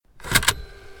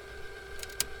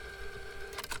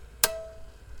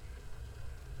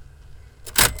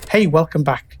Hey, welcome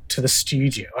back to the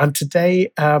studio. And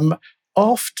today,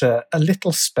 after a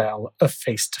little spell of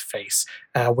face-to-face,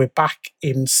 we're back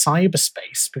in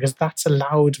cyberspace because that's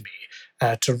allowed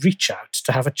me to reach out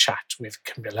to have a chat with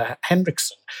Camilla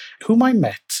Henriksson, whom I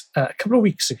met a couple of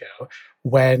weeks ago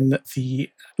when the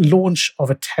launch of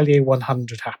Atelier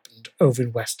 100 happened over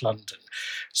in West London.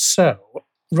 So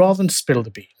rather than spill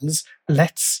the beans,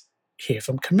 let's hear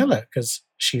from Camilla because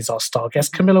she's our star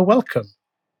guest. Camilla, welcome.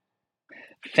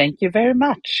 Thank you very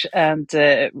much, and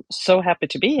so happy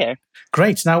to be here.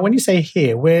 Great. Now, when you say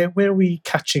here, where are we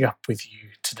catching up with you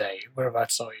today?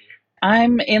 Whereabouts are you?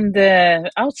 I'm in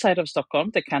the outside of Stockholm,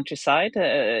 the countryside.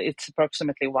 It's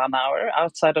approximately 1 hour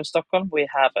outside of Stockholm. We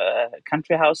have a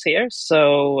country house here,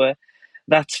 so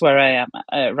that's where I am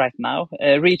right now,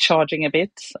 recharging a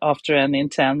bit after an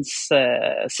intense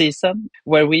season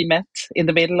where we met in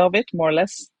the middle of it, more or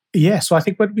less. Yeah, so I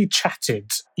think when we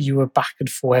chatted, you were back and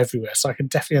forth everywhere. So I can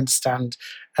definitely understand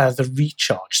the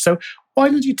recharge. So why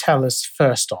don't you tell us,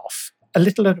 first off, a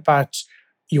little bit about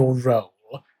your role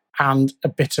and a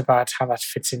bit about how that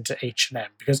fits into H&M?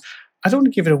 Because I don't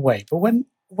want to give it away, but when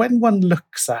one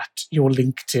looks at your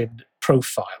LinkedIn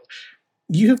profile,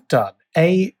 you have done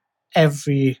A,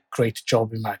 every great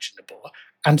job imaginable,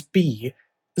 and B,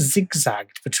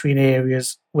 zigzagged between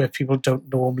areas where people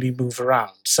don't normally move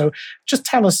around. So just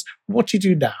tell us what you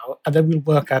do now, and then we'll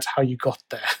work out how you got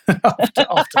there after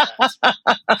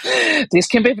that. This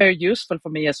can be very useful for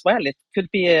me as well. It could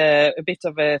be a bit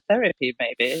of a therapy,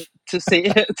 maybe, to see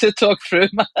to talk through.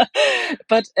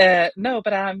 But no,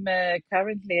 but I'm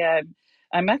currently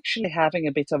I'm actually having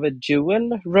a bit of a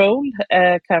dual role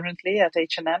currently at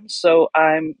H&M. So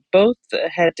I'm both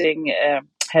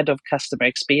head of customer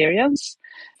experience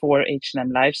for H&M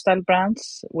lifestyle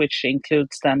brands, which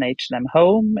includes then H&M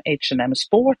Home, H&M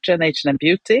Sport, and H&M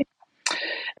Beauty.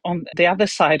 On the other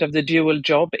side of the dual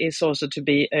job is also to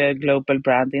be a global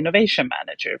brand innovation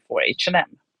manager for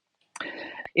H&M.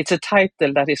 It's a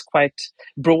title that is quite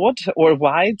broad or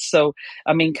wide. So,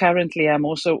 I mean, currently I'm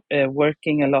also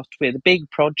working a lot with big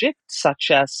projects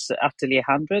such as Atelier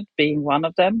 100 being one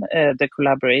of them, the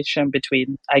collaboration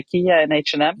between IKEA and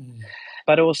H&M.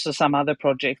 But also some other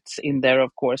projects in there,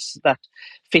 of course, that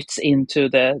fits into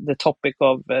the topic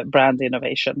of brand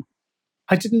innovation.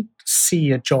 I didn't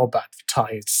see a job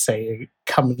advertised saying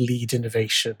come and lead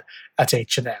innovation at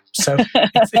H&M. So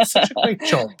it's such a great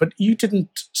job, but you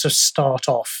didn't sort of start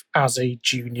off as a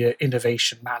junior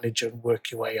innovation manager and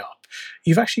work your way up.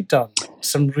 You've actually done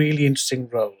some really interesting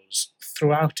roles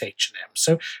throughout H&M.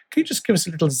 So can you just give us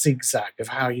a little zigzag of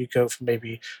how you go from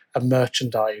maybe a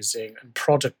merchandising and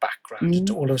product background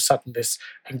to all of a sudden this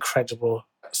incredible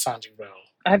sounding role?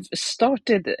 I've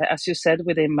started, as you said,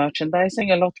 within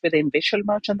merchandising, a lot within visual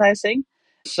merchandising.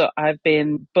 So I've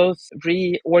been both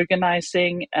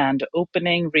reorganizing and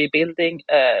opening, rebuilding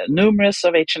numerous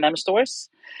of H&M stores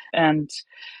and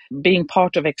being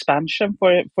part of expansion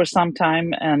for some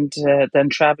time, and then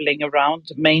traveling around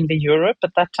mainly Europe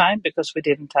at that time because we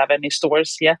didn't have any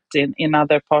stores yet in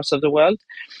other parts of the world.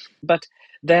 But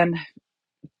then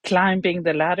climbing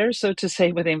the ladder, so to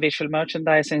say, within visual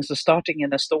merchandising. So starting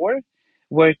in a store,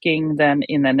 working then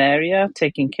in an area,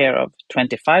 taking care of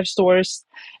 25 stores,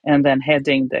 and then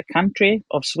heading the country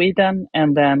of Sweden.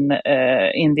 And then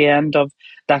in the end of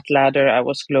that ladder, I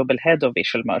was global head of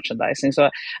visual merchandising. So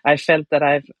I felt that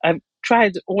I've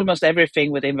tried almost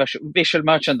everything within visual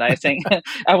merchandising.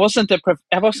 I wasn't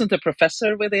a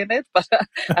professor within it, but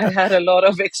I had a lot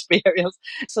of experience.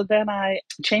 So then I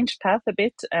changed path a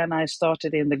bit, and I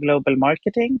started in the global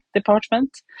marketing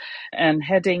department and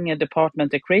heading a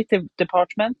department, a creative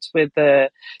department with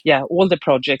all the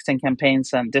projects and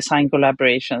campaigns and design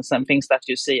collaborations and things that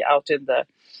you see out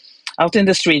in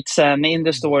the streets and in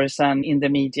the stores and in the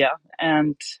media.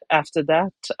 And after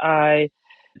that, I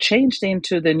changed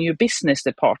into the new business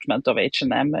department of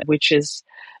H&M, which is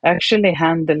actually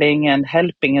handling and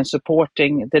helping and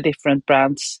supporting the different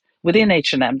brands within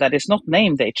H&M that is not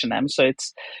named H&M. So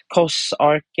it's COS,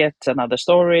 Arket, and Other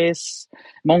Stories,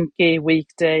 Monkey,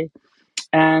 Weekday.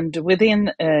 And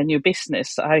within new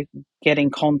business, I get in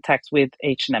contact with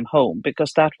H&M Home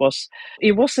because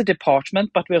it was a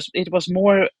department, but it was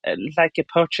more like a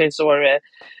purchase or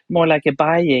more like a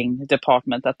buying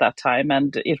department at that time.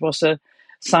 And it was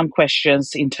some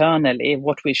questions internally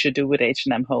what we should do with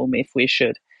H&M Home, if we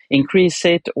should increase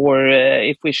it or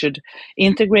if we should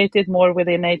integrate it more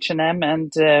within H&M.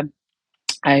 And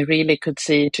I really could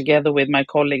see together with my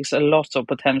colleagues a lot of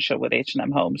potential with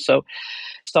H&M Home. So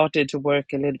started to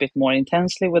work a little bit more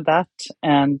intensely with that,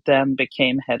 and then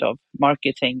became head of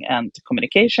marketing and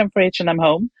communication for H&M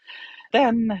Home.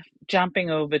 Then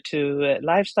jumping over to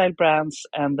lifestyle brands,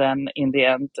 and then in the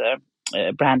end,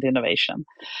 brand innovation.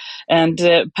 And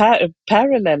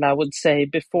parallel, I would say,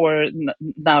 before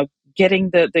now getting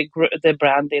the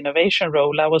brand innovation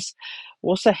role, I was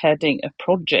also heading a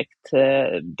project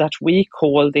that we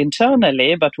called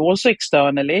internally, but also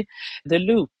externally, the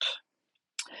Loop.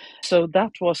 So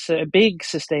that was a big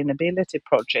sustainability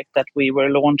project that we were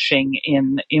launching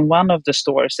in one of the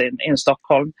stores in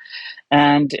Stockholm.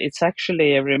 And it's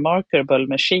actually a remarkable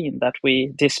machine that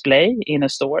we display in a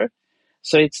store.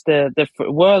 So it's the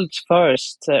world's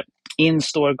first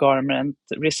in-store garment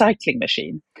recycling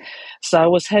machine. So I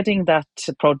was heading that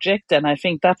project, and I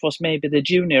think that was maybe the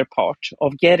junior part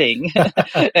of getting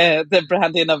the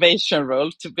brand innovation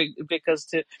role, because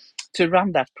to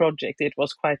run that project, it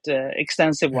was quite an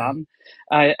extensive one.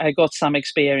 I got some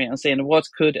experience in what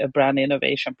could a brand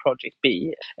innovation project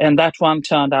be. And that one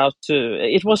turned out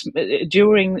it was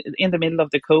in the middle of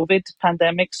the COVID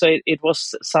pandemic. So it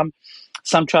was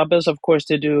some troubles, of course,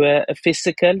 to do a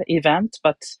physical event,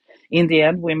 but in the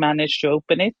end, we managed to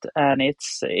open it, and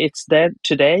it's there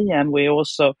today. And we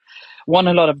also won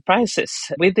a lot of prizes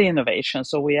with the innovation.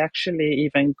 So we actually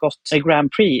even got a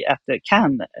Grand Prix at the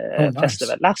Cannes nice.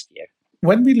 Festival last year.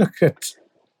 When we look at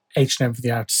H&M from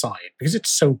the outside, because it's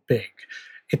so big,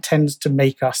 it tends to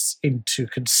make us into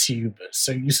consumers.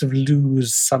 So you sort of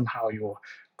lose somehow your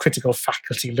critical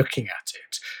faculty looking at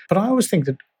it. But I always think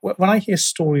that when I hear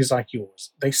stories like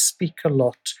yours, they speak a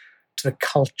lot to the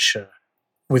culture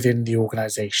within the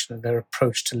organization and their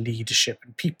approach to leadership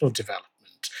and people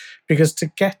development. Because to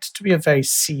get to be a very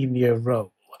senior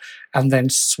role and then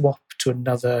swap to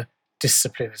another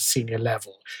discipline at a senior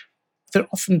level, there are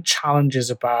often challenges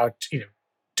about,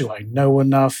 do I know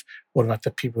enough? What about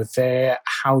the people there?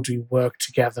 How do we work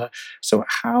together? So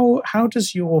how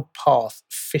does your path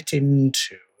fit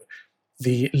into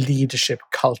the leadership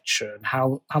culture, and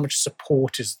how much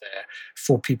support is there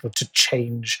for people to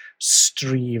change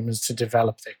streams to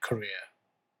develop their career?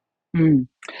 No,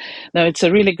 it's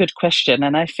a really good question,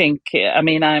 and I think,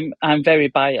 I'm very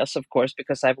biased, of course,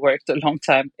 because I've worked a long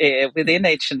time within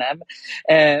H&M.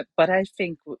 But I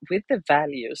think with the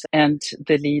values and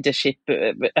the leadership,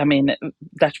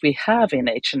 that we have in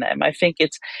H&M, I think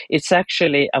it's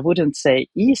actually, I wouldn't say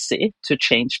easy to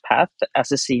change path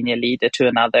as a senior leader to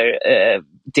another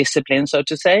discipline, so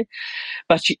to say.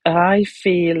 But I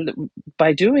feel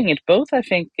by doing it both, I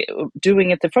think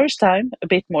doing it the first time a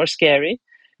bit more scary.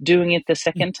 Doing it the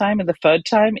second time and the third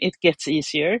time, it gets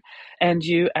easier. And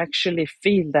you actually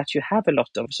feel that you have a lot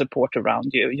of support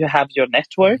around you. You have your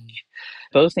network,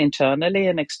 both internally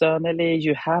and externally.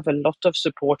 You have a lot of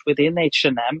support within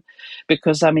H&M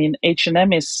because,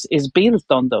 H&M is built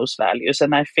on those values.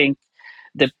 And I think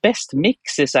the best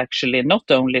mix is actually not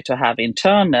only to have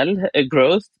internal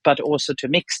growth, but also to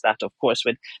mix that, of course,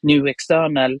 with new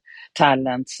external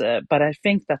talents. But I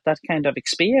think that kind of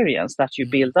experience that you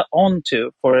build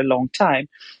onto for a long time,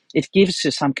 it gives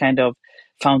you some kind of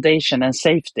foundation and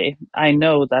safety. I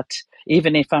know that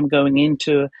even if I'm going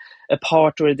into a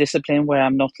part or a discipline where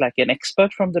I'm not like an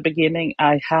expert from the beginning,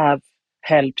 I have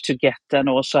help to get, and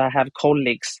also I have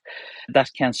colleagues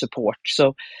that can support.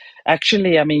 So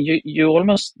actually, you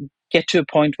almost get to a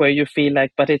point where you feel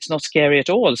like, but it's not scary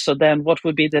at all. So then what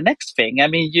would be the next thing?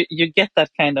 You get that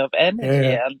kind of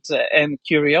energy and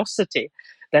curiosity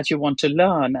that you want to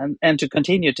learn and to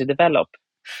continue to develop.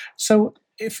 So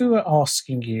if we were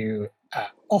asking you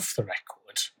off the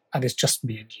record, and it's just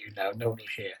me and you now, no one will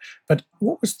hear, but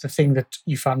what was the thing that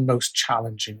you found most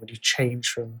challenging when you changed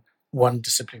from one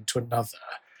discipline to another?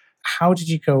 How did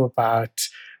you go about,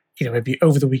 maybe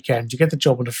over the weekend, you get the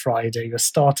job on a Friday, you're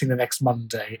starting the next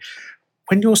Monday.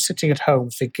 When you're sitting at home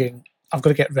thinking, I've got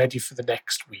to get ready for the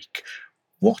next week,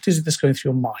 what is it that's going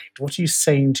through your mind? What are you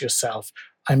saying to yourself?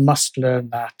 I must learn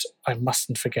that. I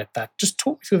mustn't forget that. Just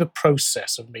talk me through the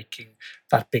process of making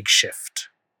that big shift.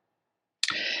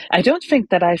 I don't think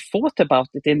that I thought about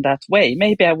it in that way.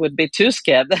 Maybe I would be too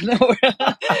scared, or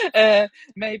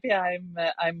maybe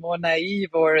I'm more naive,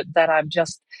 or that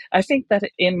I think that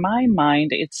in my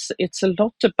mind, it's a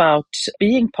lot about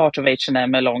being part of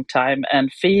H&M a long time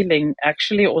and feeling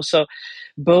actually also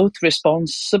both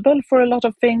responsible for a lot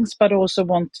of things, but also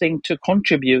wanting to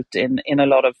contribute in a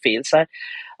lot of fields.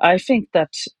 I think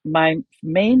that my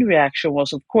main reaction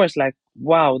was, of course, like,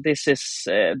 wow, this is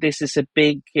a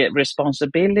big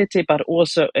responsibility, but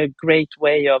also a great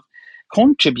way of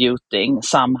contributing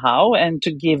somehow and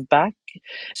to give back.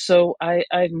 So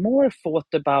I more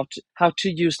thought about how to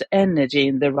use the energy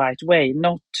in the right way,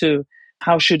 not to,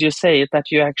 how should you say it, that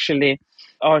you actually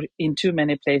are in too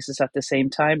many places at the same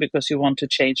time because you want to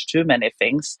change too many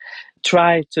things.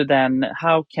 Try to then,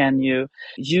 how can you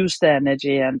use the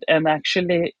energy and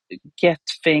actually get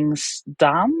things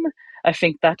done? I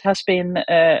think that has been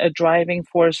a driving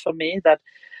force for me, that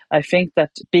I think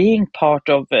that being part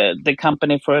of the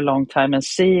company for a long time and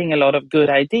seeing a lot of good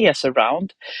ideas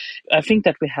around, I think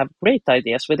that we have great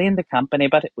ideas within the company,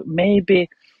 but maybe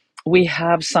we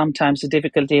have sometimes a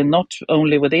difficulty, not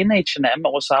only within H&M,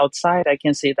 also outside. I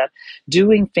can see that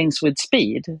doing things with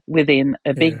speed within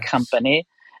a big Yes. company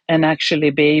and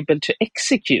actually be able to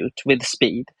execute with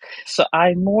speed. So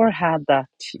I more had that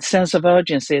sense of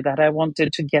urgency that I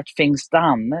wanted to get things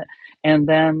done, and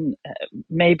then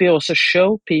maybe also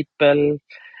show people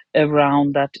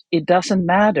around that it doesn't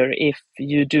matter if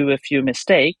you do a few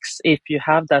mistakes. If you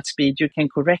have that speed, you can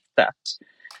correct that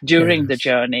during the Yes.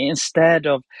 journey, instead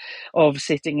of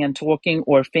sitting and talking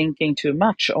or thinking too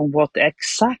much on what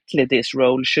exactly this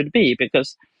role should be.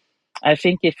 Because I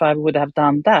think if I would have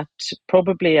done that,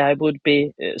 probably I would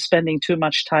be spending too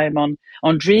much time on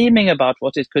dreaming about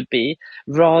what it could be,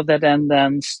 rather than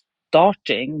then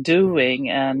starting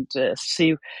doing and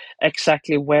see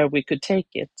exactly where we could take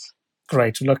it.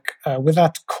 Great. Look, with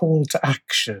that call to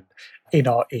action in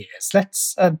our ears,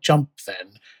 let's jump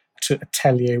then to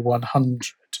Atelier 100.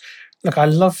 Look, I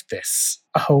love this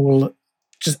whole,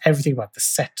 just everything about the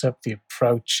setup, the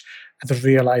approach, and the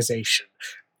realization.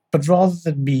 But rather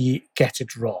than me get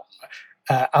it wrong,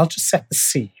 I'll just set the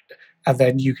scene, and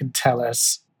then you can tell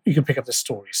us, you can pick up the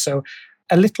story. So,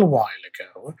 a little while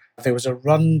ago, there was a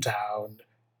rundown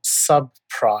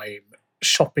subprime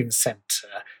shopping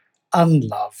centre,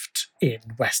 unloved in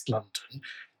West London,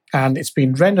 and it's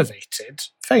been renovated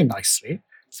very nicely.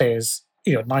 There's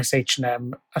nice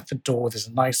H&M at the door. There's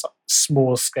a nice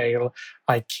small scale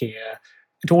IKEA.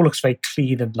 It all looks very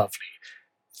clean and lovely.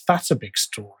 That's a big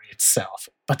story itself.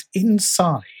 But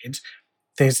inside,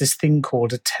 there's this thing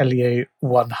called Atelier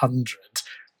 100,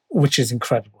 which is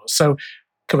incredible. So,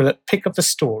 Camilla, pick up the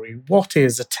story. What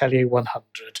is Atelier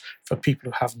 100 for people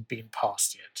who haven't been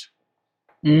past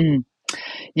yet? Mm.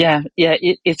 Yeah,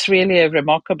 it's really a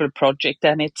remarkable project,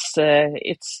 and it's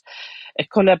a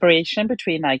collaboration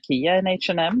between IKEA and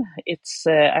H&M. It's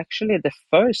actually the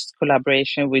first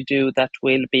collaboration we do that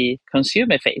will be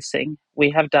consumer facing.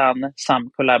 We have done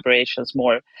some collaborations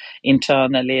more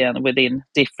internally and within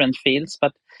different fields,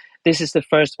 but this is the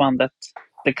first one that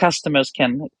the customers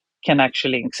can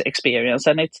actually experience.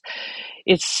 And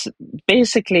it's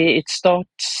basically, it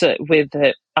starts with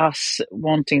us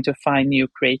wanting to find new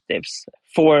creatives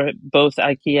for both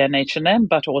IKEA and H&M,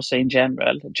 but also in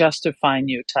general, just to find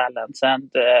new talents and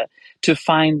to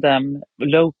find them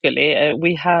locally.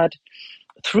 We had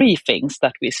three things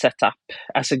that we set up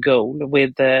as a goal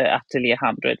with Atelier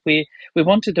 100. We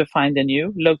wanted to find the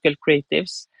new local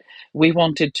creatives. We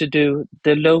wanted to do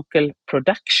the local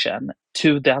production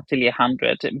to the Atelier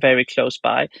 100 very close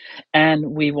by,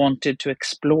 and we wanted to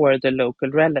explore the local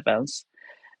relevance.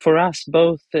 For us,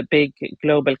 both the big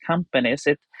global companies,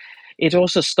 it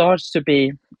also starts to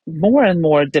be more and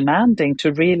more demanding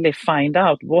to really find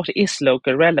out what is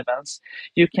local relevance.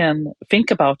 You can think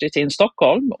about it in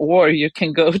Stockholm, or you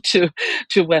can go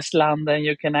to West London.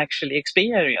 You can actually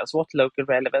experience what local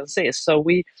relevance is. So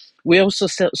we also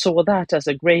saw that as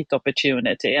a great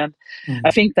opportunity. And I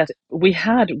Mm. think that we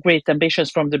had great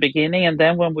ambitions from the beginning. And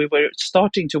then when we were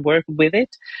starting to work with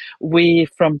it, we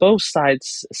from both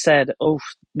sides said, oh,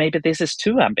 maybe this is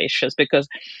too ambitious, because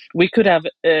we could have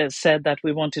said that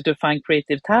we wanted to find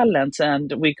creative talents,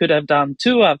 and we could have done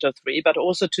 2 out of 3, but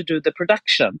also to do the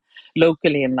production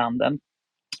locally in London.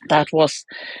 That was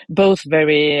both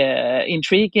very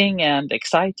intriguing and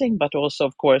exciting, but also,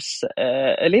 of course,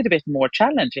 a little bit more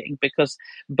challenging, because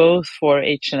both for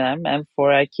H&M and for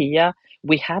IKEA,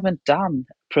 we haven't done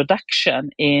production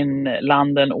in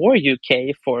London or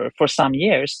UK for some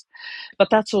years. But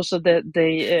that's also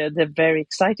the very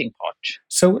exciting part.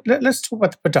 So let's talk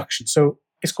about the production. So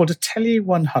it's called Atelier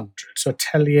 100. So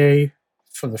Atelier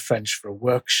from the French for a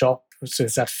workshop. So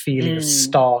there's that feeling of Mm.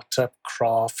 startup,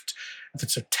 craft,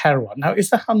 that's a terroir. Now, is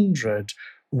the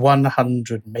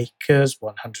 100 makers,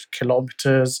 100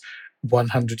 kilometers,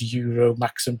 €100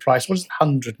 maximum price? What does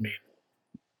 100 mean?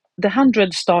 The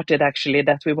 100 started actually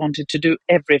that we wanted to do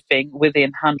everything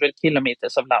within 100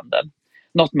 kilometers of London,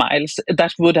 not miles.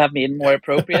 That would have been more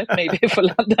appropriate maybe for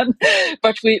London.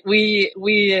 But we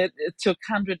took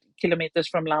 100 kilometers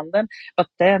from London. But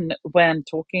then when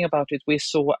talking about it, we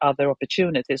saw other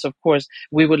opportunities. Of course,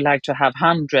 we would like to have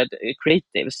 100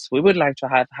 creatives. We would like to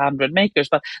have 100 makers.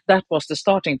 But that was the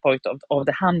starting point of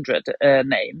the 100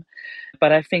 name.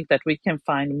 But I think that we can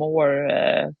find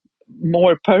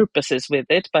more purposes with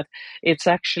it, but it's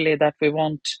actually that we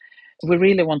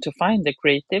really want to find the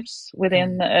creatives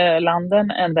within London,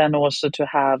 and then also to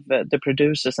have the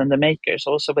producers and the makers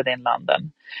also within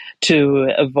London,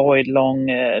 to avoid long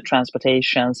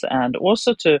transportations, and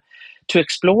also to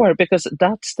explore, because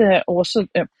that's the also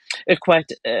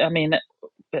quite I mean,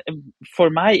 for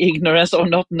my ignorance or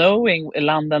not knowing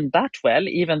London that well,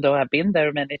 even though I've been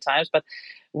there many times, but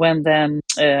when then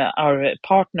our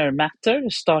partner Matter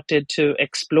started to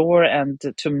explore and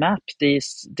to map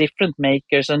these different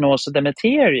makers and also the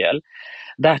material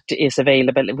that is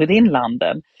available within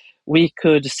London, we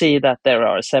could see that there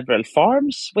are several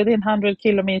farms within 100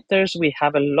 kilometers. We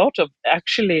have a lot of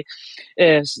actually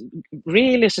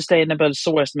really sustainable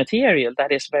sourced material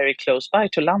that is very close by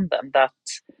to London, that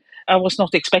I was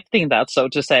not expecting that, so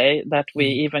to say, that we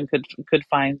even could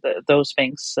find those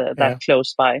things that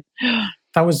close by.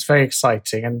 That was very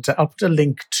exciting. And I'll put a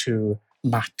link to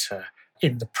Matter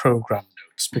in the program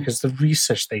notes, because the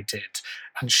research they did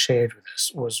and shared with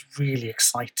us was really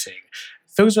exciting.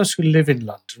 Those of us who live in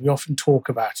London, we often talk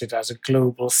about it as a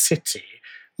global city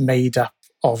made up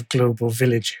of global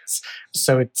villages.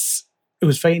 So it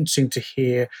was very interesting to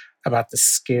hear about the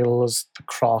skills, the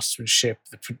craftsmanship,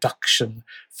 the production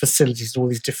facilities, all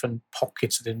these different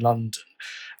pockets within London.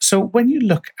 So when you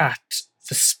look at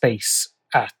the space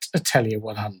at Atelier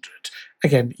 100,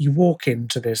 again, you walk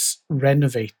into this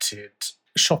renovated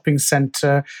shopping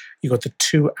centre. You've got the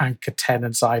two anchor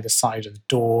tenants either side of the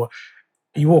door.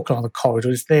 You walk along the corridor,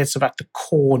 it's there sort of at the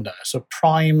corner, so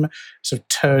prime sort of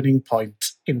turning point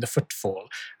in the footfall.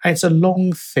 And it's a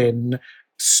long, thin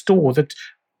store that,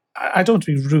 I don't want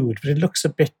to be rude, but it looks a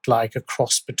bit like a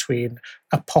cross between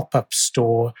a pop-up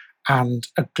store and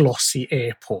a glossy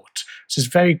airport. So it's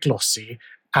very glossy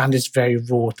and it's very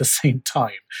raw at the same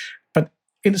time. But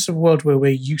in a sort of world where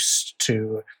we're used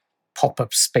to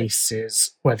pop-up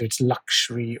spaces, whether it's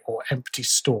luxury or empty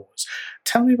stores,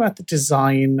 tell me about the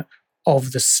design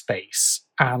of the space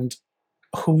and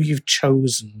who you've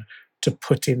chosen to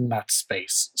put in that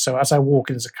space. So as I walk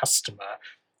in as a customer,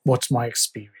 what's my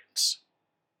experience?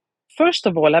 First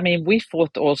of all, I mean, we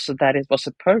thought also that it was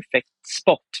a perfect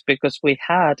spot because we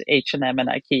had H&M and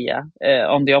IKEA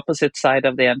on the opposite side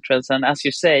of the entrance. And as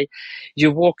you say,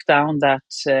 you walk down that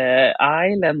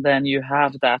aisle and then you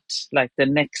have that, like the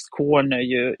next corner,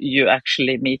 you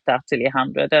actually meet Atelier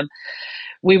 100. And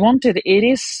we wanted, it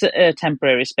is a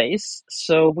temporary space,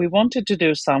 so we wanted to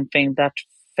do something that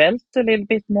felt a little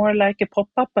bit more like a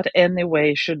pop-up, but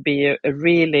anyway should be a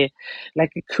really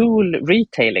like a cool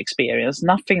retail experience.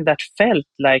 Nothing that felt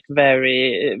like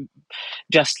very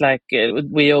just like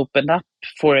we opened up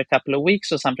for a couple of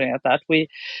weeks or something like that. We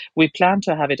plan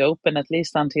to have it open at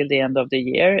least until the end of the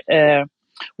year.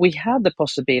 We had the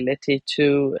possibility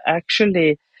to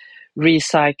actually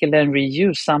recycle and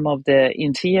reuse some of the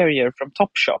interior from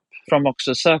Topshop, from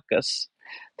Oxford Circus,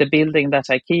 the building that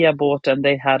IKEA bought, and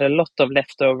they had a lot of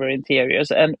leftover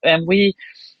interiors. And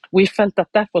we felt that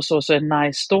that was also a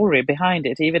nice story behind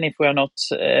it, even if we're not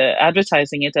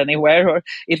advertising it anywhere, or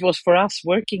it was for us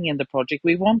working in the project.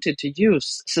 We wanted to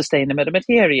use sustainable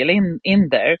material in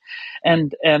there.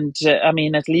 And I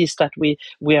mean, at least that we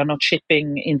are not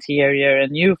shipping interior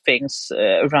and new things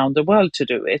around the world to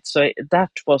do it. So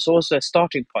that was also a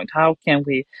starting point. How can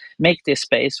we make this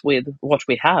space with what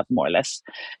we have, more or less?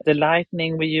 The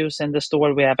lighting we use in the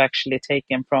store, we have actually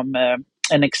taken from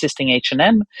an existing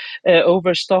H&M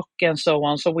overstock and so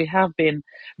on. So we have been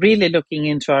really looking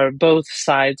into our both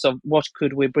sides of what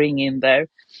could we bring in there.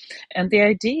 And the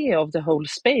idea of the whole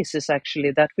space is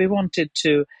actually that we wanted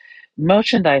to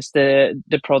merchandise the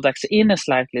products in a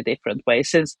slightly different way,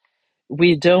 since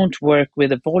we don't work with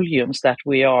the volumes that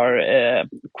we are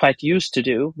quite used to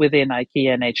do within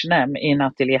IKEA and H&M. In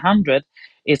Atelier 100,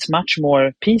 it's much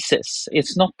more pieces.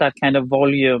 It's not that kind of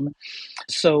volume.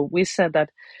 So we said that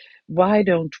why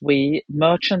don't we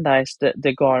merchandise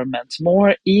the garments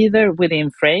more either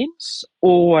within frames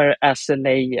or as a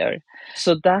layer,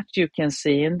 so that you can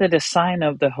see in the design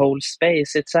of the whole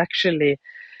space, it's actually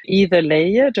either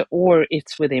layered or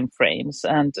it's within frames,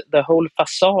 and the whole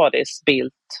facade is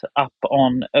built up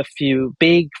on a few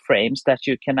big frames that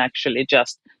you can actually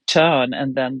just turn,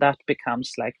 and then that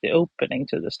becomes like the opening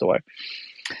to the store.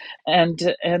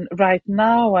 And right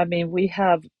now, I mean, we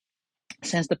have,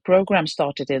 since the program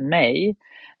started in May,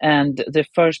 and the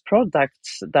first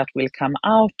products that will come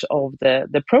out of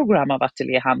the program of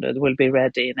Atelier 100 will be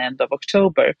ready in end of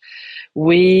October.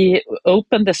 We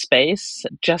opened the space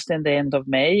just in the end of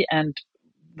May, and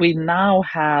we now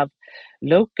have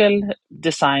local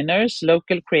designers,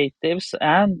 local creatives,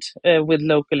 and with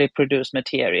locally produced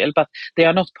material. But they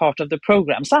are not part of the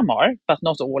program. Some are, but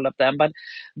not all of them. But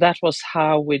that was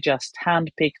how we just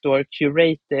handpicked or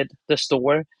curated the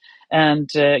store. And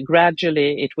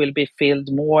gradually it will be filled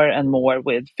more and more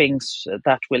with things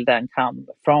that will then come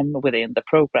from within the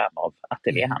program of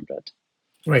Atelier 100.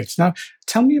 Great. Now,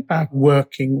 tell me about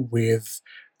working with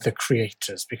the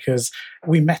creators, because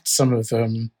we met some of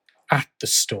them at the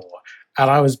store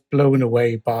and I was blown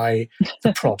away by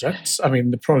the products. I mean,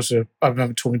 the products I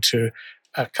remember talking to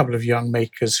a couple of young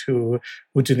makers who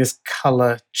were doing this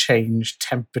color change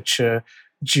temperature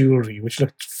jewelry, which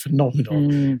looked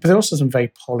phenomenal. But there also some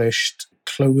very polished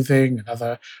clothing and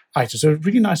other items. So a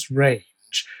really nice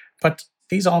range. But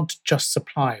these aren't just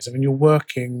suppliers. I mean, you're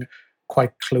working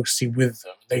quite closely with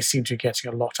them. They seem to be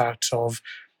getting a lot out of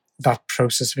that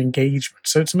process of engagement.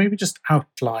 So to maybe just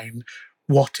outline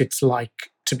what it's like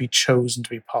to be chosen to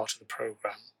be part of the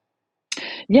program.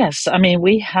 Yes, I mean,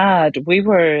 we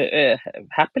were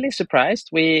happily surprised.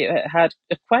 We had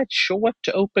a quite short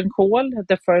open call,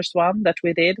 the first one that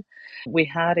we did. We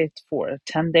had it for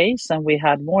 10 days and we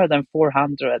had more than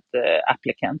 400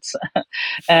 applicants.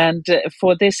 And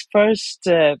for this first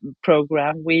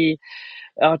program, we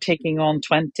are taking on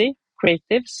 20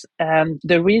 creatives. And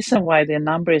the reason why the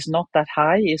number is not that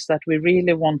high is that we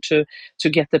really want to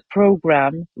get the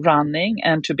program running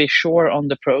and to be sure on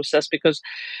the process, because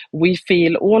we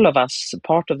feel, all of us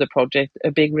part of the project,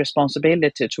 a big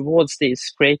responsibility towards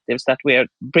these creatives that we are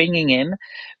bringing in,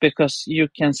 because you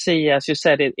can see, as you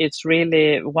said, it's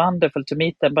really wonderful to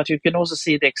meet them, but you can also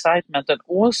see the excitement and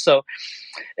also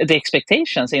the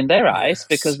expectations in their eyes,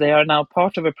 because Yes. they are now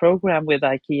part of a program with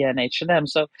IKEA and H&M.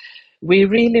 So we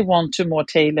really want to more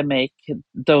tailor make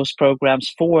those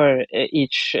programs for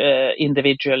each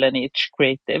individual and each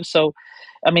creative. So,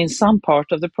 I mean, some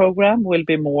part of the program will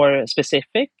be more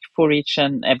specific for each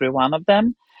and every one of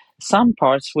them. Some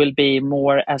parts will be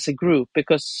more as a group,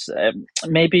 because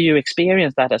maybe you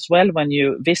experience that as well. When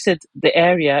you visit the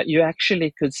area, you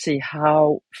actually could see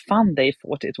how fun they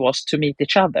thought it was to meet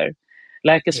each other,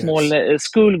 like a small Yes.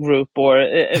 school group, or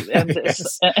Yes.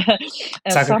 It's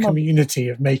and like a some of community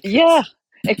of yeah, makers.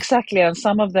 exactly. And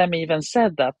some of them even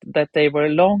said that they were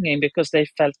longing because they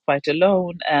felt quite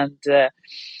alone, and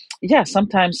yeah,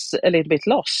 sometimes a little bit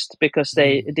lost because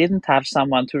they didn't have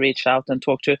someone to reach out and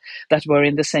talk to that were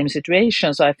in the same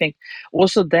situation. So I think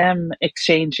also them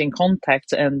exchanging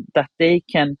contacts and that they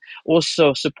can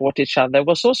also support each other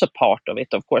was also part of it,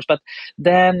 of course. But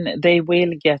then they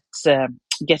will get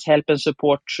help and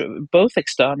support both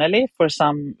externally for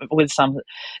some with some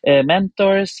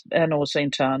mentors, and also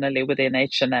internally within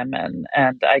H&M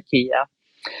and IKEA.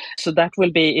 So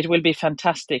it will be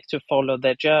fantastic to follow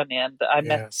their journey. And I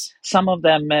met Yes. some of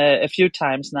them a few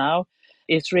times now.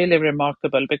 It's really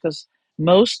remarkable because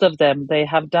most of them, they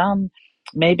have done,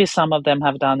 maybe some of them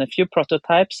have done a few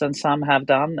prototypes, and some have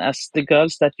done, as the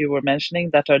girls that you were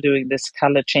mentioning that are doing this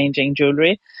color changing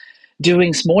jewelry,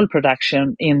 doing small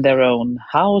production in their own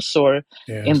house or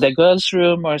in Yes. the girls'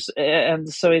 room,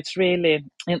 and so it's really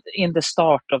in the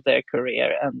start of their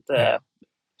career. And Yeah.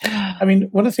 I mean,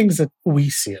 one of the things that we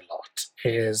see a lot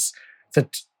is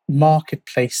that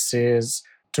marketplaces,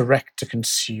 direct to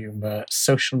consumer,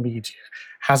 social media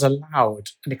has allowed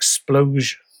an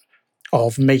explosion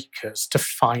of makers to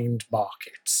find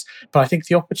markets. But I think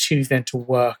the opportunity then to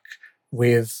work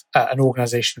with an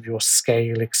organization of your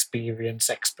scale, experience,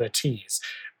 expertise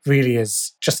really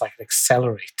is just like an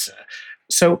accelerator.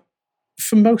 So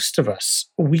for most of us,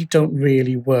 we don't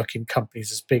really work in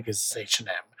companies as big as H&M.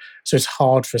 So it's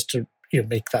hard for us to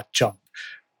make that jump.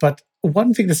 But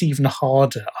one thing that's even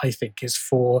harder, I think, is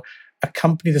for a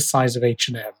company the size of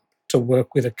H&M to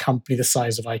work with a company the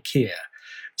size of IKEA.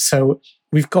 So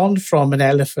we've gone from an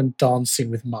elephant dancing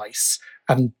with mice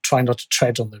and trying not to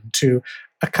tread on them to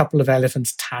a couple of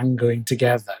elephants tangoing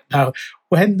together. Now,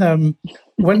 when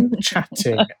we were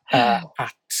chatting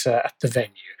at the venue,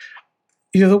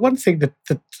 the one thing that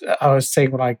I was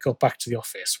saying when I got back to the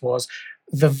office was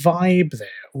the vibe there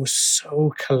was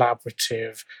so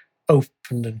collaborative,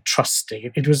 open and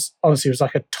trusting. It was honestly, it was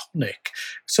like a tonic.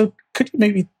 So could you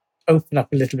maybe open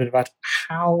up a little bit about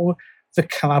how the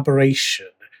collaboration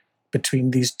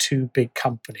between these two big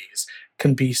companies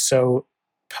can be so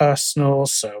personal,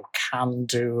 so can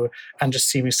do, and just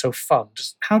seeming so fun?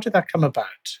 Just how did that come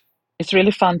about? it's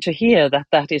really fun to hear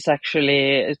that is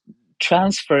actually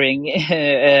transferring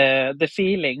the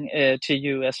feeling to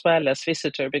you as well as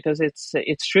visitor, because it's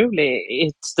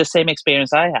the same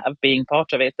experience I have being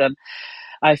part of it. And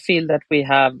I feel that we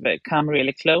have come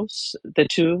really close, the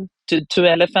two two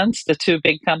elephants, the two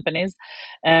big companies.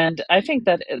 And I think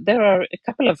that there are a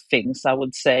couple of things I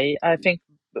would say. I think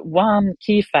one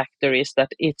key factor is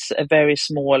that it's a very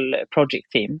small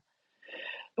project team.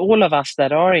 All of us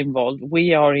that are involved,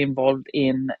 we are involved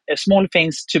in small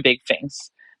things to big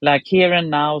things, like here and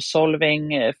now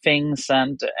solving things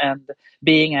and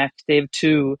being active,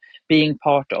 to being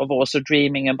part of also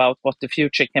dreaming about what the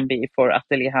future can be for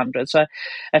Atelier 100. So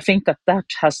I think that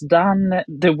has done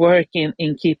the work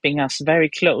in keeping us very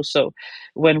close. So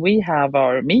when we have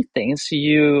our meetings,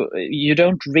 you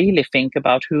don't really think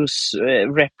about who's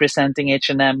representing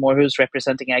H&M or who's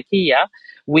representing IKEA.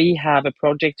 We have a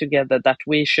project together that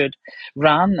we should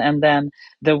run, and then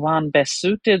the one best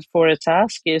suited for a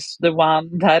task is the one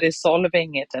that is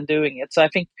solving it and doing it. So I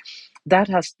think that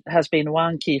has been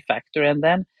one key factor. And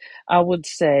then I would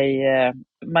say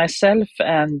myself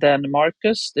and then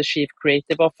Marcus, the chief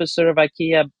creative officer of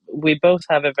IKEA, we both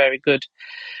have a very good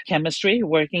chemistry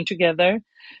working together.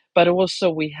 But also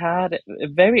we had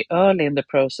very early in the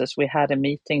process, we had a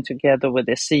meeting together with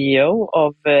the CEO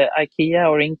of IKEA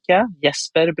or Inca,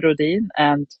 Jesper Brodin,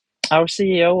 and our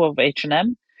CEO of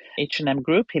H&M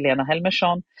Group, Helena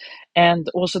Helmersson. And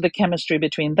also the chemistry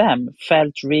between them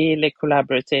felt really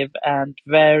collaborative and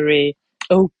very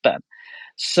open.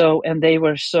 So, and they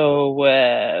were so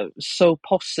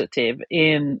positive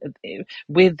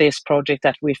with this project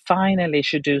that we finally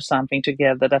should do something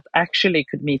together that actually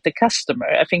could meet the customer.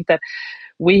 I think that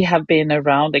we have been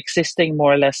around, existing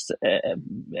more or less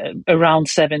around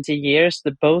 70 years,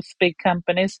 the both big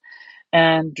companies.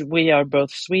 And we are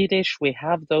both Swedish, we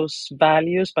have those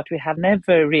values, but we have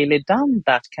never really done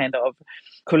that kind of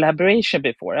collaboration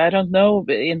before. I don't know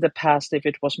in the past if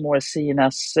it was more seen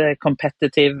as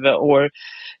competitive or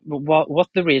what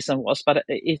the reason was, but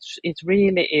it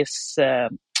really is a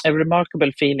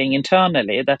remarkable feeling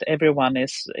internally that everyone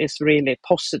is really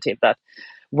positive that,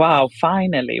 wow,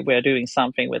 finally we're doing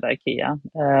something with IKEA.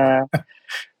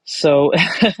 So,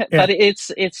 Yeah. but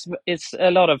it's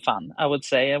a lot of fun, I would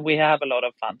say, and we have a lot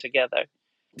of fun together.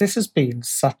 This has been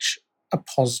such a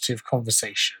positive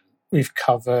conversation. We've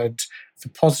covered the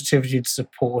positivity and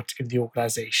support in the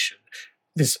organization,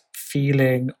 this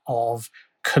feeling of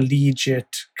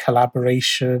collegiate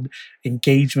collaboration,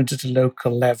 engagement at a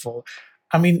local level.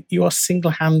 I mean, you are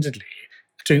single-handedly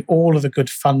doing all of the good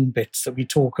fun bits that we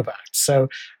talk about. So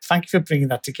thank you for bringing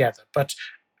that together. But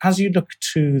as you look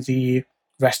to the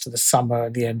rest of the summer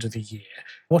and the end of the year,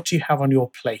 what do you have on your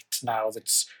plate now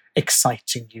that's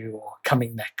exciting you or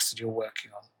coming next that you're working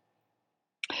on?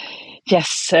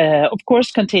 Yes, of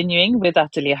course, continuing with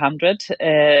Atelier 100.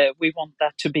 We want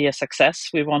that to be a success.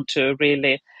 We want to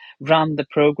really run the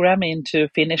program into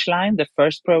finish line, the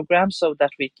first program, so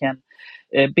that we can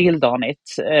build on it.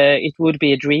 It would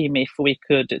be a dream if we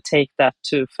could take that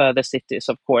to further cities,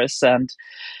 of course, and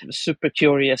super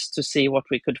curious to see what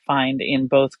we could find in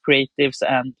both creatives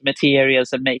and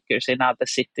materials and makers in other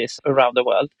cities around the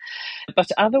world. But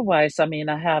otherwise, I mean,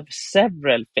 I have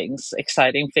several things,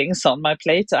 exciting things on my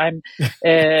plate. I'm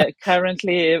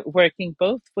currently working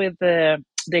both with the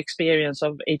experience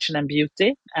of H&M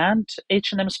Beauty and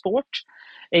H&M Sport.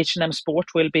 H&M Sport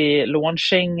will be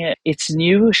launching its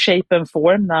new shape and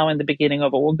form now in the beginning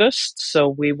of August. So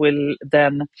we will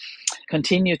then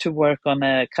continue to work on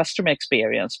a customer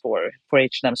experience for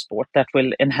H&M Sport that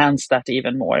will enhance that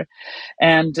even more.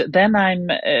 And then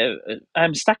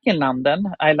I'm stuck in London.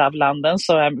 I love London,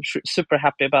 so I'm super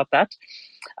happy about that.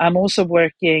 I'm also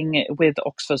working with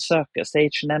Oxford Circus, the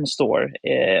H&M store,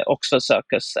 Oxford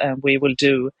Circus, and we will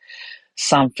do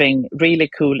something really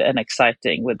cool and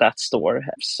exciting with that store.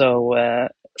 So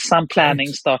some planning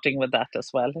starting with that as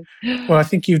well. Well, I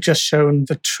think you've just shown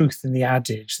the truth in the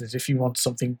adage that if you want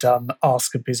something done,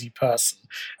 ask a busy person.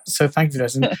 So thank you for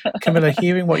this. And Camilla,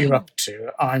 hearing what you're up to,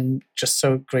 I'm just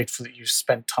so grateful that you've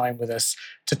spent time with us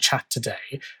to chat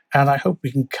today. And I hope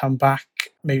we can come back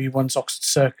maybe once Oxford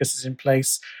Circus is in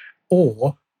place,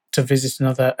 or to visit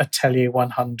another Atelier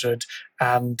 100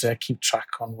 and keep track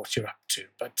on what you're up to.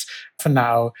 But for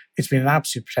now, it's been an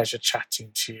absolute pleasure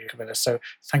chatting to you, Camilla. So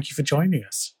thank you for joining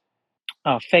us.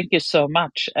 Oh, thank you so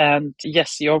much. And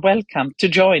yes, you're welcome to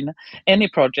join any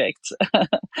project.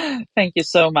 Thank you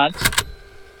so much.